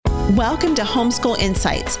Welcome to Homeschool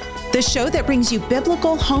Insights, the show that brings you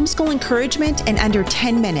biblical homeschool encouragement in under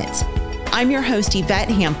 10 minutes. I'm your host, Yvette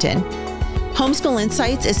Hampton. Homeschool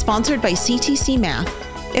Insights is sponsored by CTC Math.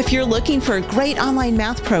 If you're looking for a great online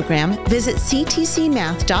math program, visit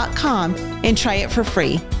ctcmath.com and try it for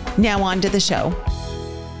free. Now on to the show.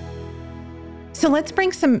 So let's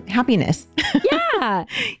bring some happiness. Yeah.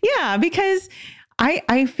 Yeah, because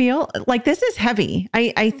I feel like this is heavy.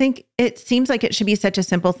 I think it seems like it should be such a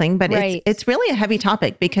simple thing, but it's really a heavy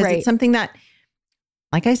topic because it's something that,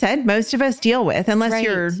 like I said, most of us deal with, unless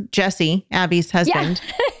you're Jesse, Abby's husband,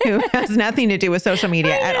 who has nothing to do with social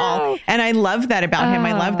media at all. And I love that about him.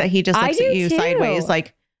 I love that he just looks at you sideways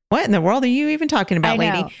like, what in the world are you even talking about,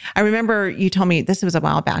 lady? I remember you told me, this was a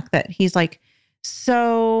while back, that he's like,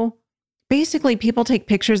 so basically people take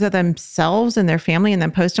pictures of themselves and their family and then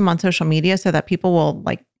post them on social media so that people will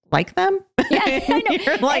like them. Yeah, I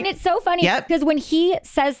know. And it's so funny because when he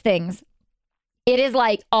says things, it is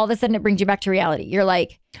like all of a sudden it brings you back to reality. You're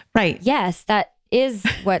like, right. Yes, that is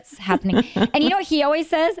what's happening. And you know what he always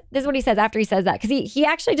says? This is what he says after he says that. Because he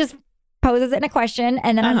actually just poses it in a question.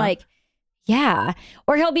 And then I'm like, yeah.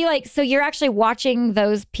 Or he'll be like, so you're actually watching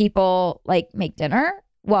those people like make dinner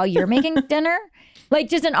while you're making dinner? Like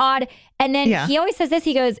just an odd. And then he always says this.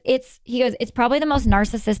 He goes, it's probably the most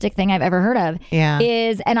narcissistic thing I've ever heard of.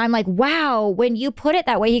 And I'm like, wow, when you put it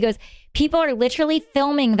that way, he goes, people are literally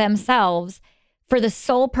filming themselves for the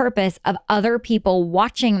sole purpose of other people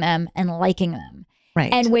watching them and liking them.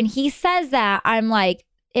 Right. And when he says that, I'm like,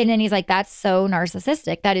 and then he's like, that's so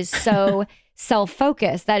narcissistic. That is so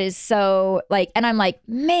self-focused. That is so and I'm like,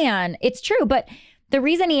 man, it's true. But the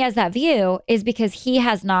reason he has that view is because he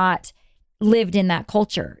has not lived in that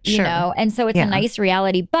culture, you know? And so it's a nice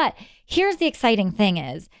reality. But here's the exciting thing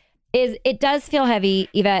is it does feel heavy,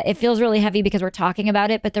 Eva. It feels really heavy because we're talking about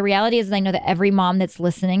it. But the reality is I know that every mom that's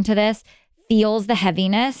listening to this feels the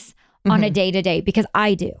heaviness on a day-to-day, because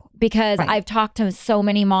I do. Because I've talked to so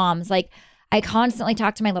many moms. Like I constantly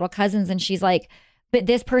talk to my little cousins and she's like, but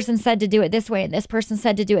this person said to do it this way and this person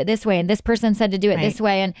said to do it this way and this person said to do it this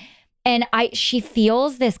way. And she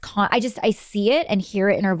feels this, I see it and hear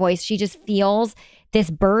it in her voice. She just feels this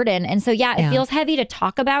burden. And so, it feels heavy to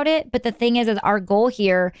talk about it. But the thing is our goal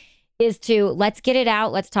here is to let's get it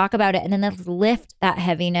out. Let's talk about it. And then let's lift that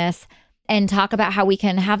heaviness and talk about how we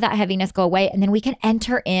can have that heaviness go away. And then we can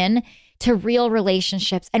enter in to real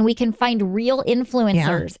relationships and we can find real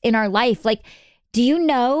influencers in our life. Like, do you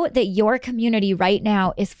know that your community right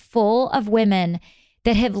now is full of women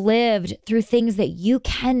that have lived through things that you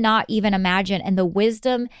cannot even imagine, and the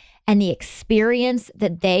wisdom and the experience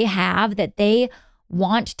that they have that they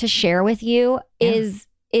want to share with you is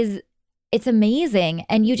it's amazing,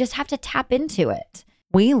 and you just have to tap into it.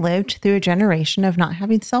 We lived through a generation of not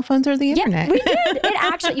having cell phones or the internet. We did. It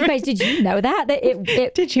actually, you guys, did you know that?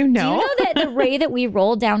 Did you know? Do you know that the way that we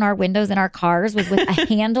rolled down our windows in our cars was with a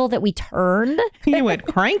handle that we turned? You would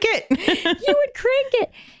crank it. You would crank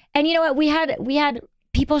it. And you know what? We had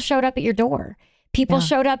people showed up at your door. People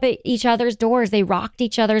showed up at each other's doors. They rocked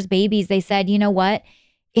each other's babies. They said, you know what?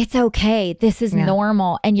 It's okay. This is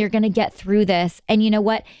normal. And you're going to get through this. And you know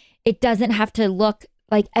what? It doesn't have to look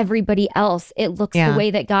like everybody else. It looks the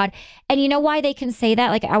way that God. And you know why they can say that?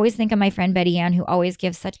 Like I always think of my friend Betty Ann, who always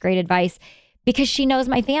gives such great advice, because she knows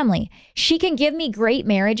my family. She can give me great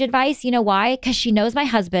marriage advice. You know why? Because she knows my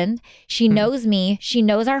husband. She knows me. She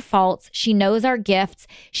knows our faults. She knows our gifts.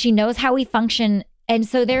 She knows how we function. And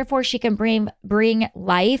so therefore she can bring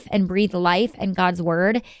life and breathe life and God's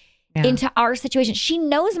word into our situation. She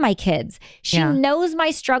knows my kids. She knows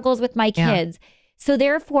my struggles with my kids. So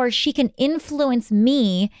therefore she can influence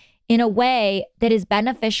me in a way that is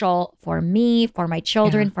beneficial for me, for my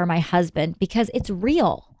children, for my husband, because it's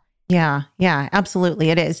real. Yeah,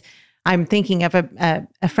 absolutely. It is. I'm thinking of a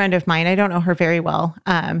friend of mine. I don't know her very well,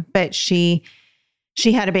 but she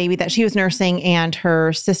had a baby that she was nursing, and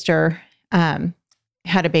her sister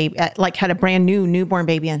had a baby, had a brand new newborn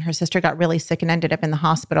baby, and her sister got really sick and ended up in the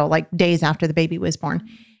hospital like days after the baby was born.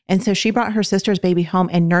 And so she brought her sister's baby home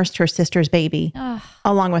and nursed her sister's baby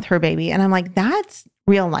along with her baby. And I'm like, that's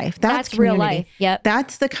real life. That's real life. Yep.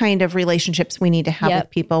 That's the kind of relationships we need to have with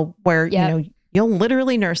people where, you know, you'll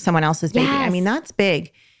literally nurse someone else's baby. I mean, that's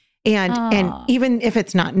big. And even if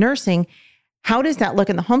it's not nursing, how does that look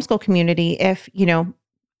in the homeschool community if, you know,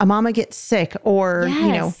 a mama gets sick or,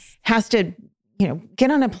 you know, has to, you know, get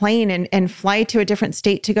on a plane and fly to a different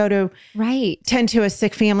state to go to tend to a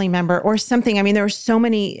sick family member or something. I mean, there are so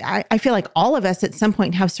many, I feel like all of us at some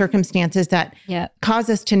point have circumstances that cause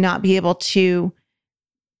us to not be able to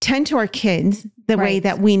tend to our kids the way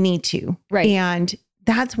that we need to. And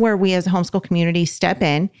that's where we as a homeschool community step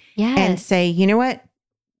in and say, you know what?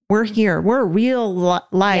 We're here. We're a real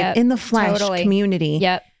live in the flesh community.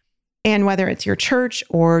 Yep. And whether it's your church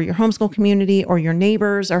or your homeschool community or your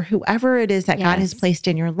neighbors or whoever it is that God has placed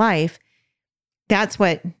in your life, that's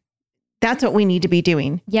what we need to be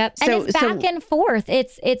doing. Yep. And it's back and forth.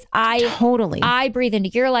 I breathe into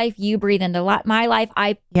your life. You breathe into my life.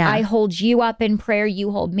 I hold you up in prayer.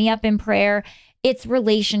 You hold me up in prayer. It's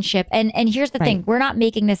relationship. And here's the thing. We're not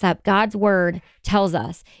making this up. God's word tells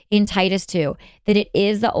us in Titus 2 that it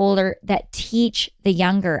is the older that teach the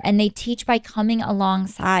younger, and they teach by coming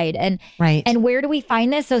alongside. And where do we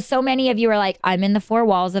find this? So many of you are like, I'm in the four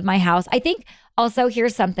walls of my house. I think also,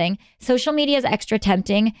 here's something. Social media is extra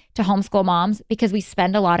tempting to homeschool moms because we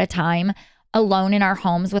spend a lot of time alone in our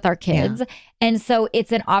homes with our kids. Yeah. And so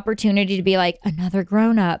it's an opportunity to be like another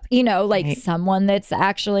grown-up, someone that's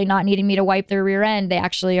actually not needing me to wipe their rear end. They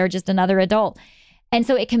actually are just another adult. And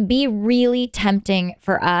so it can be really tempting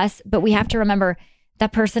for us, but we have to remember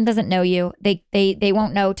that person doesn't know you. They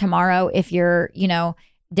won't know tomorrow if you're,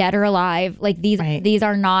 dead or alive. Like these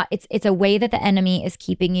are not, it's a way that the enemy is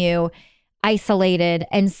keeping you isolated.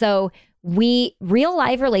 And so real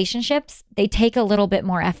life relationships, they take a little bit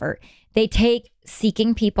more effort. They take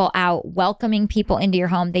seeking people out, welcoming people into your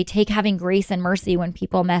home. They take having grace and mercy when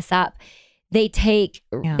people mess up. They take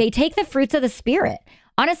the fruits of the Spirit.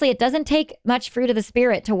 Honestly, it doesn't take much fruit of the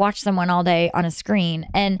Spirit to watch someone all day on a screen.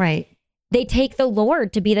 And they take the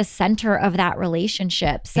Lord to be the center of that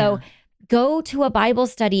relationship. So go to a Bible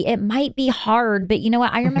study. It might be hard, but you know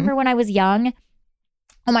what? I remember when I was young,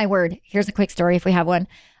 oh my word, here's a quick story if we have one.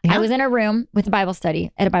 Yeah. I was in a room with a Bible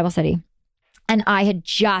study, and I had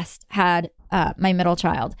just had my middle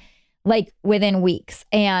child, like within weeks.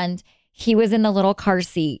 And he was in the little car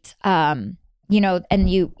seat, and you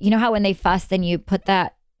know how when they fuss, then you put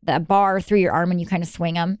that bar through your arm and you kind of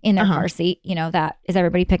swing them in their car seat. That is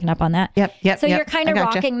everybody picking up on that? Yep. So you're kind of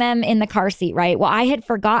rocking them in the car seat, right? Well, I had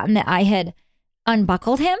forgotten that I had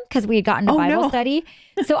unbuckled him because we had gotten to Bible study.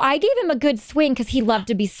 So I gave him a good swing because he loved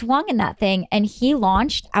to be swung in that thing. And he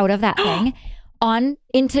launched out of that thing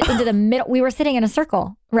into the middle. We were sitting in a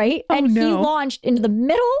circle, right? And he launched into the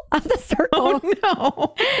middle of the circle. Oh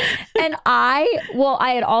no. And I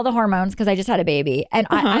had all the hormones because I just had a baby. And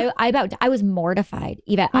I was mortified,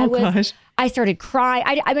 Eva. I started crying.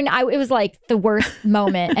 It was like the worst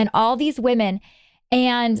moment. And all these women,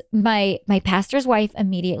 and my pastor's wife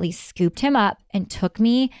immediately scooped him up and took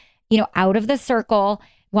me, out of the circle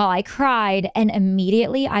while I cried. And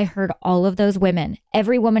immediately I heard all of those women,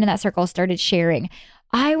 every woman in that circle started sharing.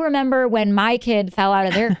 I remember when my kid fell out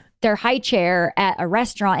of their high chair at a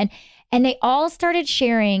restaurant, and they all started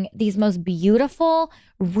sharing these most beautiful,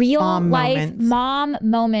 real life mom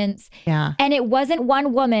moments. Yeah. And it wasn't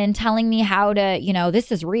one woman telling me how to,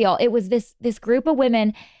 this is real. It was this group of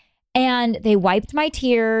women. And they wiped my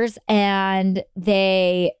tears, and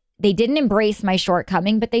they didn't embrace my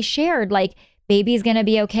shortcoming, but they shared like, baby's going to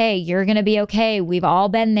be okay. You're going to be okay. We've all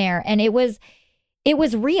been there. And it was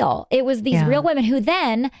real. It was these real women who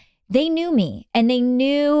then they knew me and they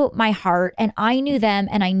knew my heart, and I knew them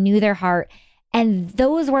and I knew their heart. And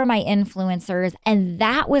those were my influencers, and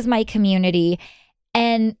that was my community.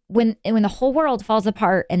 And when the whole world falls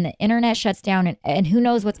apart and the internet shuts down and who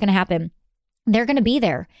knows what's going to happen, they're going to be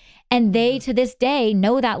there. And they, to this day,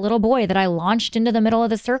 know that little boy that I launched into the middle of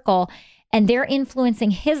the circle, and they're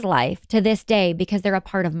influencing his life to this day because they're a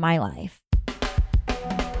part of my life.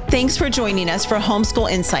 Thanks for joining us for Homeschool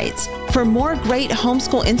Insights. For more great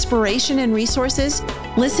homeschool inspiration and resources,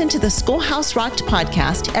 listen to the Schoolhouse Rocked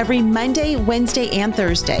podcast every Monday, Wednesday, and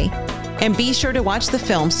Thursday. And be sure to watch the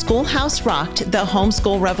film Schoolhouse Rocked: The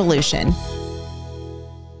Homeschool Revolution.